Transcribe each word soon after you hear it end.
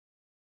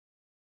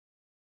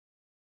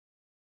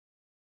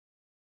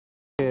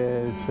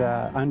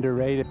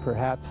underrated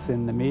perhaps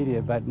in the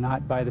media, but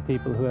not by the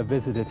people who have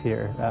visited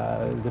here.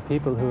 The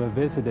people who have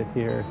visited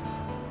here,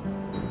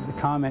 the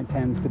comment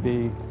tends to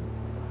be,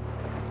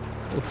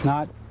 it's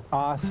not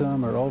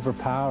awesome or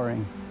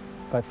overpowering,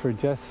 but for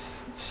just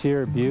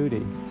sheer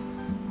beauty,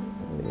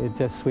 it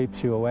just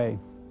sweeps you away.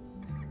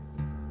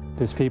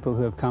 There's people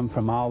who have come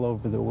from all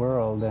over the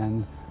world,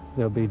 and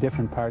there'll be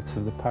different parts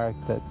of the park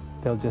that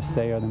they'll just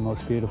say are the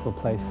most beautiful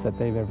place that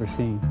they've ever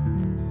seen.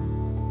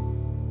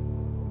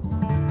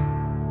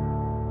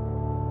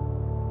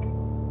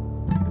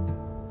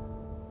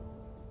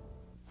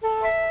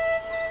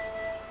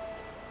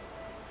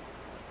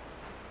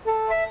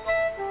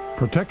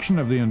 Protection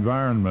of the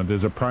environment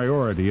is a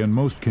priority in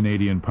most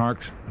Canadian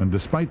parks, and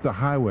despite the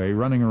highway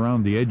running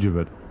around the edge of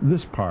it,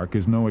 this park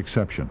is no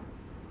exception.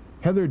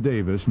 Heather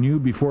Davis knew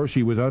before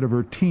she was out of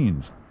her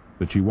teens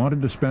that she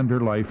wanted to spend her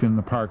life in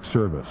the park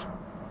service.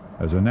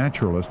 As a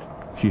naturalist,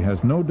 she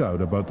has no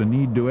doubt about the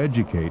need to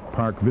educate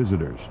park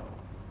visitors.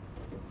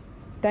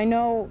 I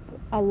know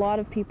a lot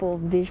of people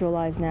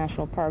visualize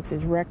national parks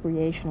as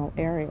recreational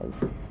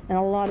areas, and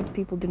a lot of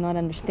people do not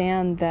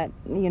understand that,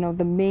 you know,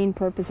 the main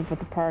purpose of the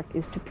park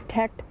is to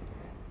protect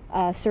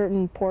a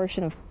certain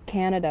portion of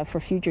Canada for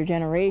future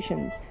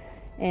generations,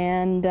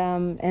 and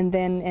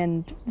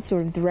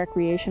sort of the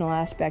recreational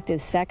aspect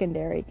is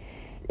secondary.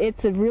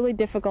 It's a really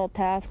difficult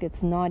task.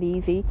 It's not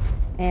easy,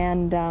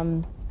 and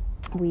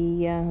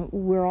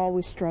we're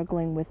always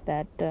struggling with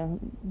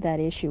that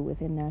issue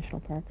within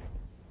national parks.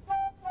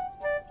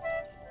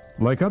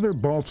 Like other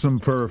balsam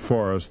fir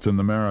forests in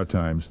the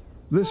Maritimes,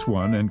 this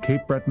one in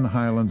Cape Breton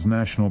Highlands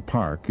National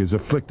Park is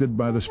afflicted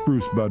by the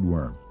spruce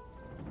budworm.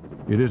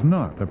 It is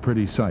not a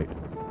pretty sight,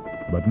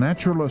 but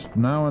naturalists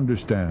now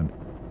understand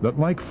that,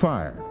 like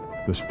fire,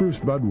 the spruce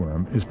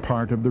budworm is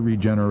part of the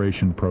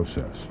regeneration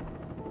process.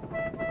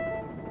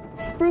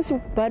 Spruce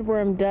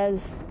budworm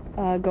does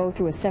go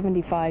through a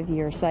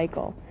 75-year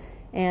cycle,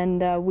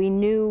 and we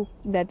knew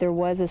that there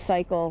was a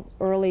cycle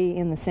early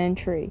in the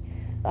century.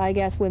 I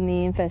guess when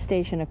the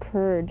infestation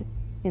occurred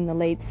in the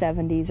late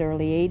 70s,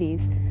 early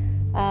 80s,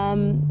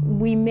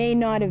 we may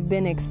not have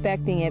been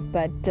expecting it,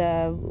 but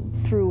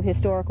through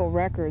historical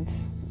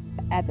records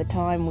at the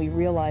time we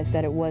realized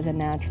that it was a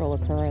natural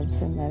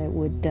occurrence, and that it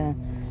would,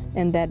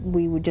 and that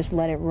we would just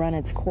let it run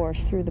its course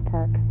through the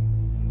park.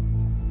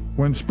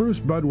 When spruce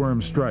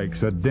budworm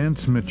strikes, a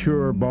dense,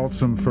 mature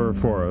balsam fir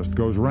forest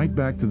goes right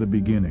back to the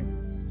beginning.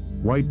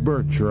 White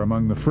birch are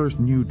among the first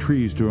new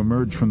trees to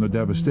emerge from the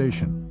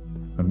devastation.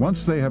 And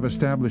once they have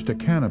established a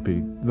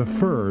canopy, the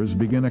firs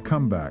begin a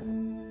comeback.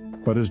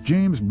 But as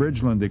James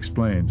Bridgeland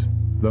explains,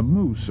 the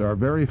moose are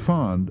very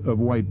fond of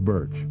white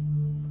birch.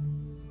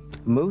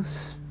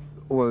 Moose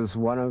was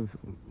one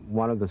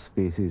of the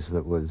species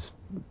that was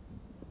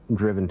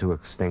driven to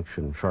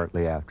extinction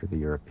shortly after the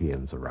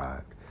Europeans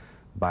arrived.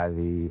 By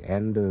the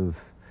end of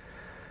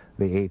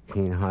the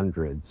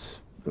 1800s,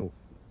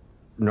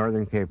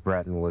 northern Cape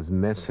Breton was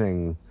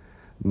missing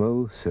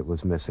moose, it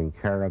was missing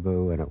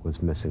caribou, and it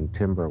was missing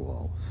timber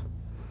wolves,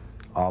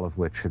 all of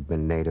which had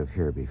been native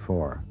here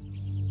before.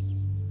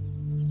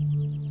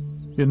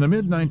 In the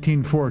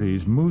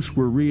mid-1940s, moose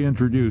were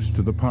reintroduced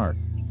to the park.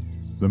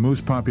 The moose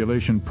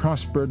population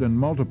prospered and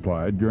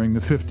multiplied during the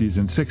 50s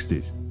and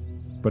 60s.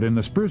 But in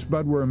the spruce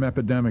budworm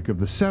epidemic of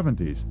the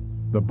 70s,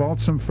 the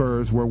balsam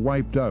firs were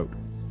wiped out.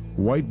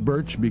 White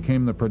birch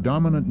became the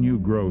predominant new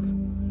growth,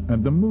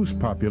 and the moose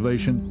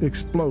population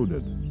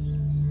exploded.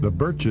 The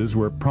birches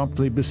were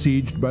promptly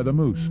besieged by the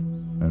moose,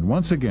 and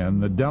once again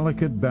the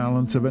delicate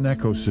balance of an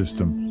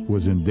ecosystem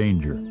was in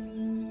danger.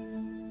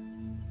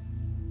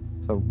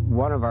 So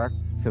one of our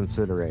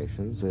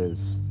considerations is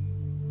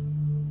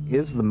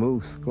the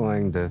moose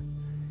going to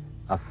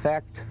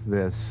affect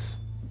this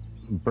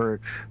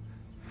birch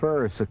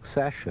fir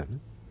succession?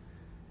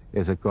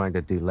 Is it going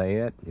to delay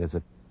it? Is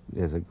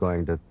it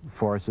going to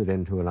force it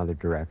into another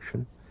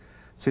direction?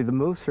 See, the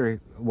moose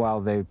are,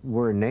 while they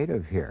were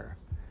native here,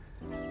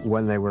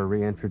 when they were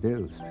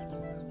reintroduced,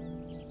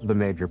 the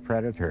major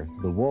predator,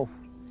 the wolf,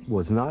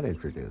 was not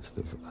introduced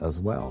as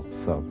well.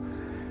 So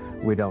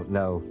we don't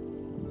know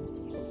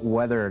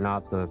whether or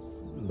not the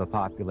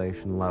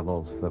population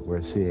levels that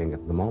we're seeing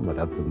at the moment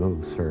of the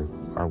moose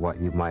are what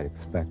you might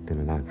expect in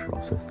a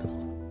natural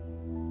system.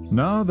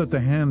 Now that the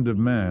hand of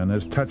man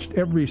has touched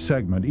every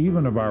segment,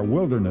 even of our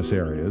wilderness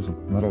areas,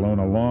 let alone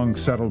a long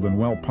settled and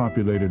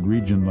well-populated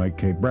region like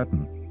Cape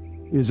Breton,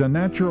 is a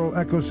natural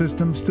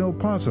ecosystem still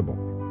possible?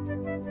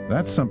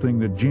 That's something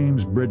that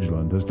James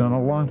Bridgeland has done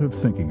a lot of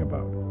thinking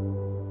about.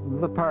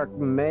 The park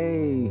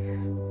may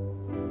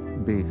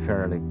be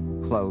fairly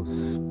close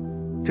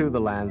to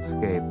the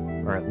landscape,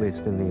 or at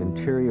least in the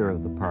interior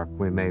of the park,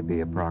 we may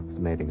be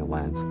approximating a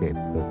landscape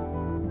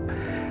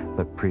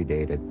that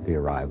predated the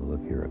arrival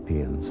of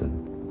Europeans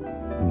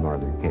in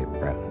northern Cape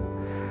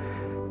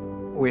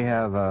Breton. We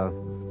have a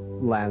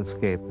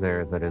landscape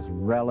there that is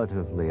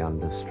relatively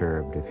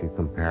undisturbed if you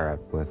compare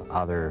it with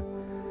other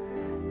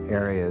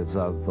areas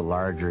of the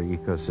larger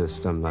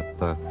ecosystem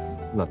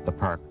that the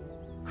park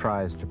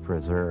tries to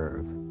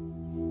preserve.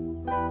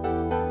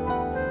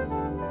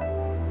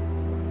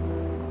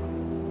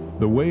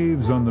 The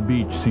waves on the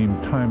beach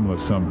seem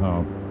timeless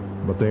somehow,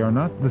 but they are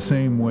not the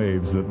same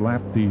waves that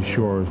lapped these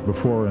shores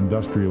before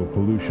industrial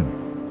pollution.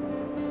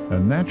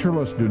 And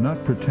naturalists do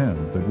not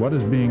pretend that what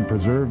is being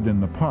preserved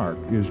in the park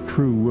is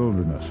true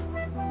wilderness.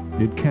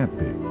 It can't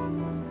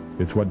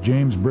be. It's what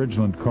James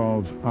Bridgeland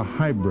calls a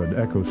hybrid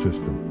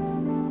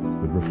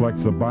ecosystem that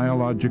reflects the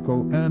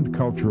biological and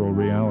cultural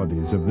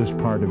realities of this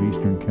part of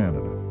eastern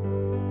Canada,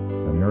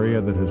 an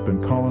area that has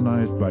been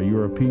colonized by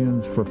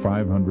Europeans for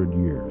 500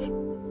 years.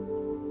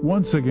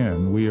 Once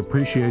again, we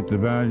appreciate the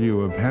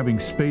value of having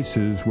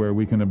spaces where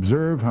we can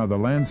observe how the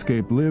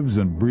landscape lives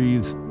and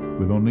breathes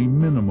with only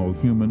minimal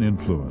human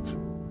influence.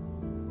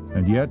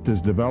 And yet, as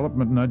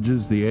development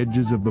nudges the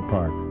edges of the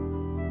park,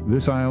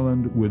 this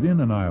island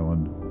within an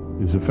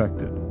island is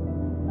affected.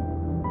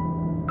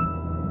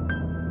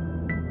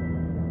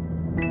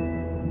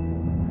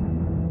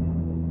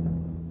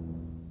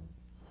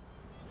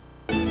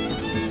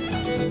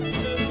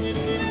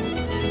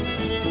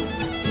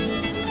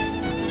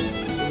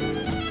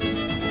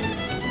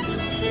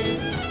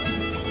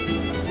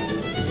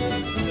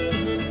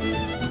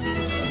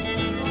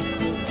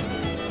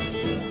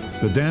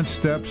 The dance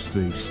steps,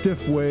 the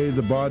stiff way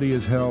the body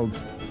is held,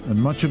 and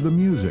much of the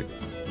music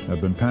have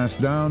been passed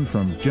down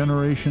from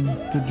generation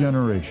to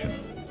generation.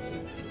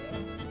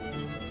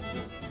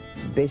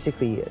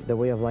 Basically, the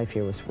way of life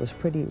here was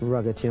pretty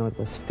rugged. You know, it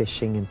was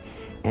fishing,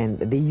 and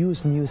they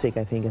used music,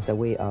 I think, as a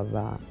way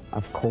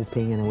of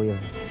coping and a way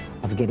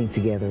of getting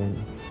together. And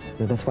you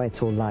know, that's why it's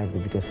so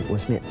lively, because it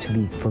was meant to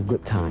be for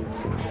good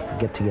times, you know,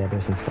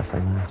 get-togethers and stuff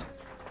like that.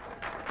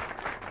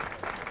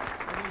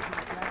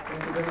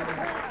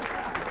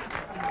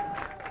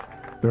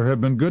 There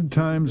have been good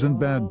times and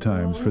bad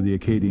times for the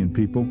Acadian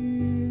people.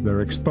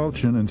 Their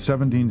expulsion in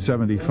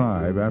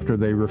 1775, after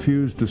they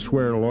refused to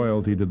swear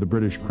loyalty to the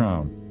British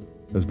Crown,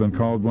 has been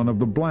called one of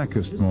the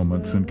blackest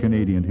moments in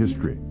Canadian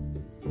history.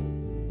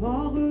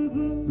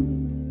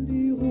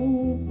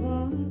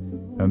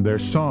 And their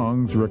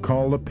songs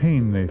recall the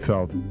pain they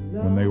felt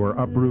when they were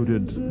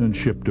uprooted and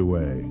shipped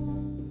away.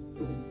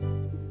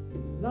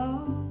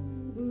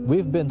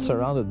 We've been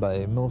surrounded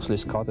by mostly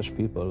Scottish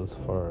people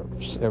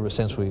ever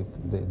since the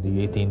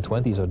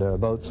 1820s or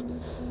thereabouts,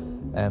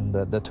 and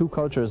the two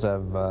cultures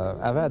have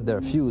had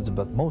their feuds,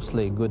 but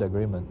mostly good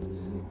agreement.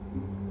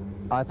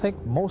 I think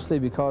mostly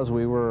because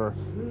we were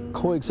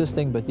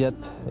coexisting but yet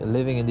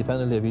living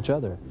independently of each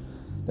other.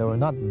 There were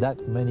not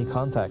that many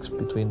contacts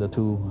between the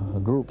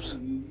two groups.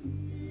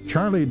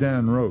 Charlie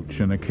Dan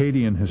Roach, an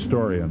Acadian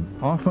historian,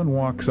 often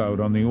walks out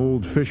on the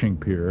old fishing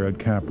pier at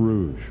Cap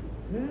Rouge.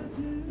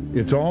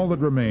 It's all that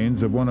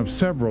remains of one of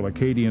several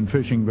Acadian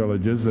fishing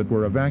villages that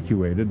were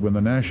evacuated when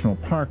the national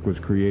park was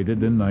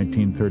created in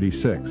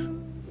 1936.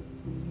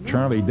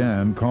 Charlie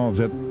Dan calls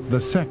it the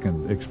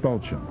second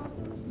expulsion.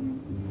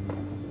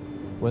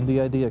 When the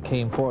idea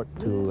came forth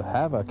to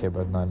have a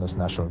Cabot Islands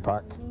National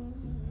Park,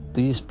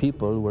 these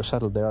people who were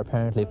settled there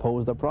apparently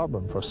posed a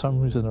problem. For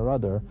some reason or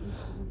other,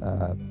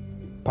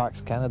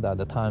 Parks Canada at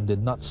the time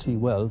did not see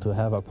well to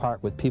have a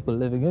park with people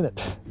living in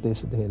it. They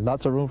said they had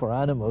lots of room for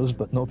animals,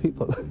 but no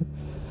people.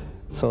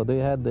 So they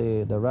had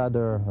the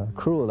rather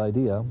cruel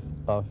idea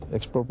of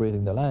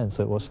expropriating the land.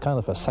 So it was kind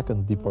of a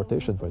second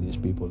deportation for these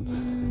people.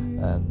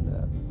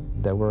 And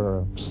there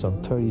were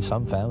some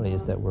 30-some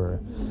families that were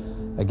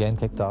again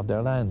kicked off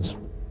their lands.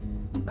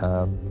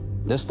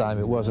 This time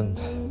it wasn't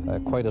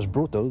quite as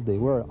brutal. They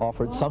were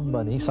offered some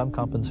money, some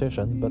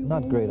compensation, but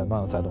not great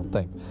amounts, I don't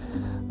think.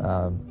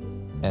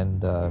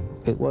 And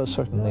it was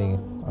certainly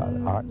a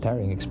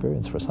heart-tearing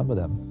experience for some of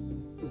them.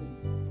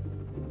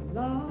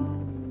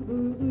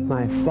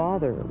 My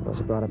father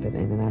was brought up in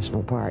the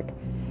national park.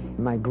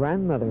 My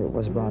grandmother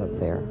was brought up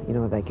there. You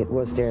know, like it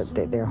was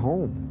their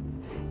home,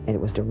 and it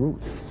was their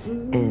roots.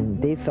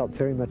 And they felt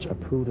very much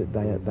uprooted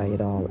by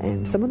it all.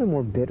 And some of them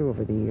were bitter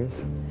over the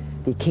years.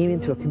 They came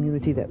into a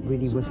community that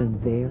really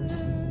wasn't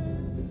theirs.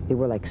 They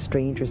were like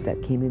strangers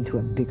that came into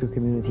a bigger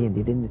community,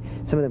 and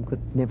some of them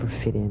could never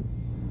fit in.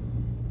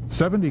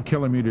 70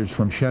 kilometers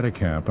from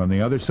Cheticamp on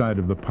the other side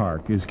of the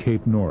park is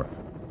Cape North.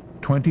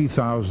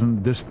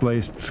 20,000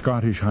 displaced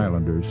Scottish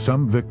Highlanders,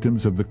 some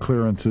victims of the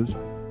clearances,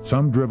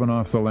 some driven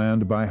off the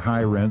land by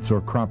high rents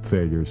or crop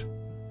failures,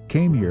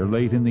 came here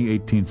late in the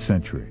 18th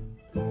century.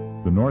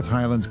 The North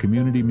Highlands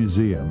Community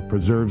Museum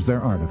preserves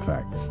their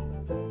artifacts.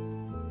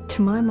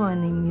 To my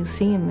mind, the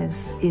museum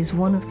is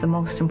one of the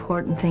most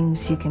important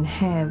things you can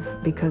have,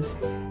 because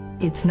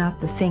it's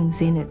not the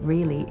things in it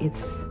really,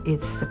 it's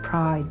the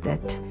pride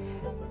that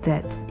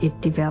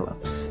it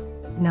develops.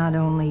 Not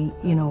only,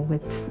 you know,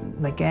 with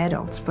like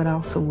adults, but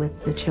also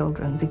with the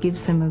children. It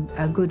gives them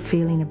a good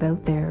feeling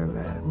about their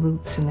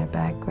roots and their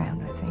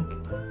background, I think.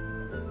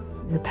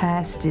 The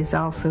past is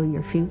also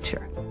your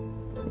future,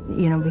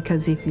 you know,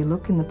 because if you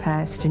look in the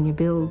past and you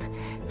build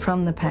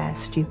from the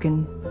past, you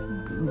can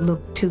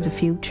look to the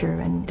future,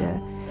 and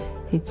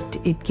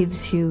it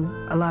gives you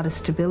a lot of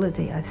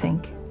stability, I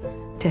think,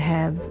 to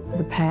have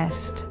the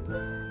past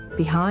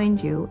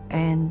behind you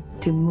and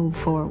to move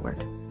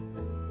forward.